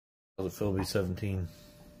How's it feel to be 17?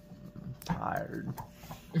 Tired.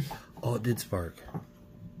 Oh, it did spark.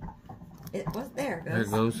 It was there. It goes. There it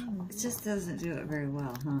goes. It just doesn't do it very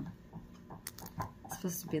well, huh? It's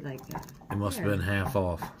supposed to be like. It must have been half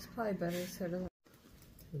off. It's probably better so it doesn't.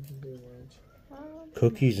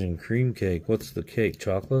 Cookies and cream cake. What's the cake?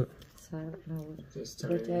 Chocolate? So I don't know Just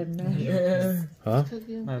what that tired. measures. Huh?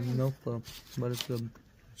 I have no clue, but it's good.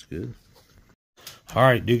 It's good. All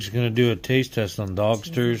right, Duke's going to do a taste test on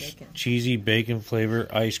Dogsters Cheesy Bacon Flavor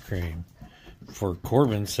Ice Cream for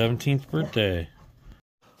Corbin's 17th birthday.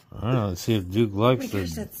 All right, let's see if Duke likes the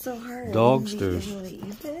That's so hard. Dogsters.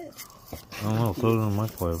 Eat it I don't know, throw it in the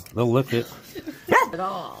microwave. They'll lick it. at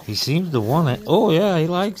all. He seems to want it. Oh, yeah, he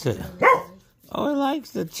likes it. Oh, he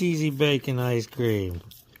likes the cheesy bacon ice cream.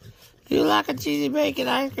 You like a cheesy bacon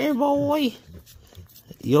ice cream, boy?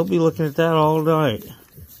 You'll be looking at that all night.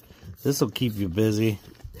 This will keep you busy.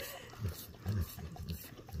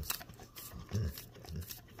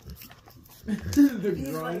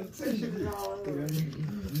 He's like pushing it all over.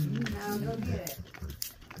 Now go get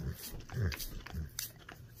it.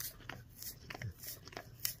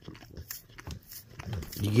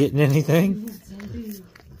 You getting anything?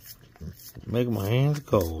 Making my hands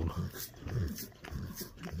cold.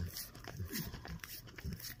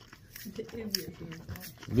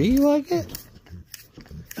 Bee like it?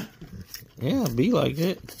 Yeah, Bee likes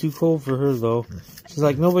it. It's too cold for her though. She's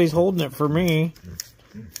like, nobody's holding it for me.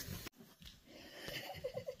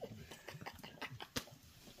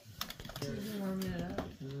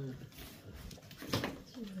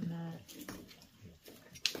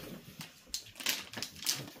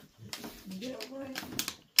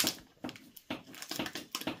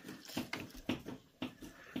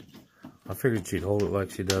 I figured she'd hold it like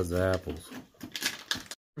she does the apples.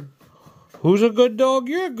 Who's a good dog?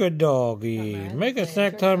 You're a good doggy. Make a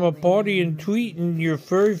snack time a party and tweet in your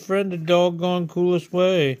furry friend the doggone coolest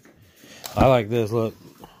way. I like this, look.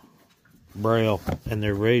 Braille. And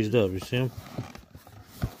they're raised up, you see them?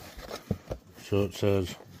 So it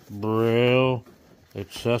says Braille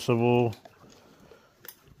accessible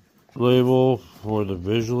label for the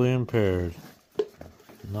visually impaired.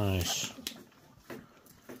 Nice.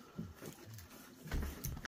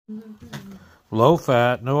 Low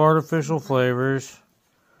fat, no artificial flavors,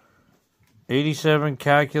 87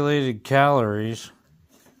 calculated calories,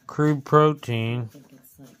 crude protein,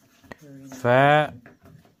 fat,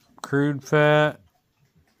 crude fat,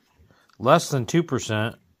 less than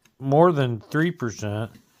 2%, more than 3%,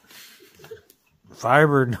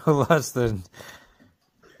 fiber no less than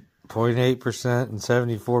 0.8% and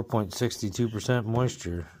 74.62%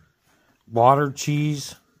 moisture, water,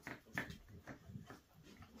 cheese,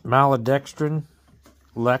 maltodextrin,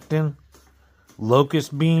 lectin,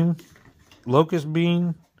 locust bean,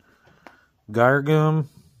 guar gum.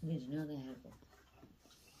 Did you know they have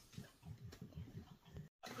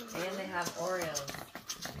and they have Oreos.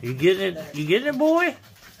 You getting it? You getting it, boy?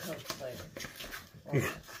 Coke flavor.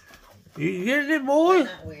 You getting it, boy?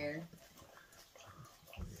 Not weird.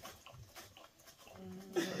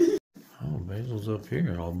 Oh, Basil's up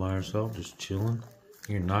here all by herself, just chilling.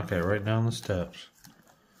 You can knock that right down the steps.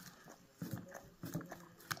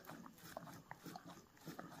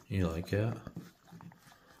 You like that?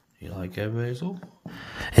 You like that, Basil?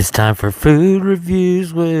 It's time for food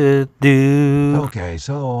reviews with Duke. Okay,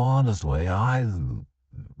 so honestly, I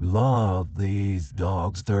love these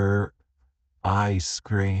Dogster ice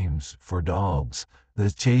creams for dogs.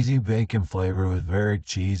 The cheesy bacon flavor was very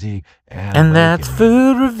cheesy and that's bacon-y.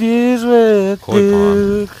 food reviews with Koi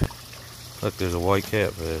Duke. Look, there's a white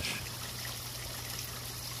catfish.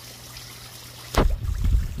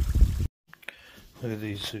 Look at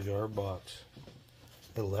these cigar box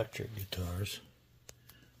electric guitars.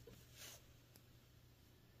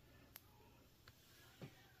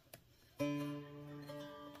 And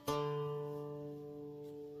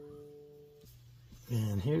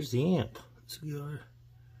here's the amp. Cigar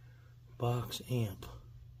box amp.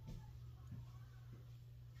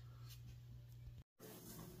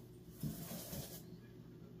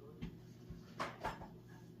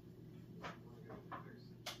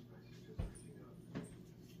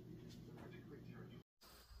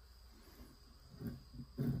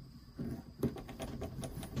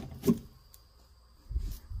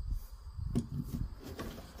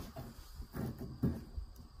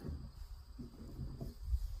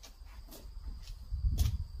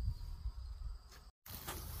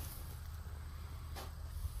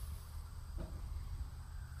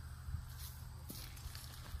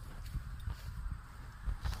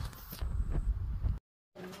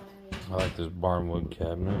 I like this barnwood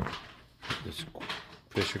cabinet, this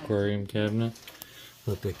fish aquarium cabinet.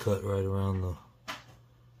 that they cut right around the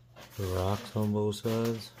rocks on both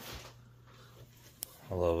sides.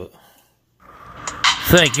 I love it.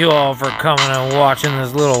 Thank you all for coming and watching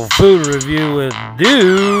this little food review with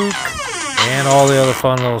Duke and all the other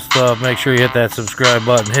fun little stuff. Make sure you hit that subscribe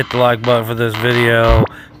button, hit the like button for this video.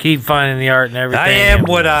 Keep finding the art and everything. I am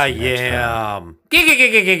what I am.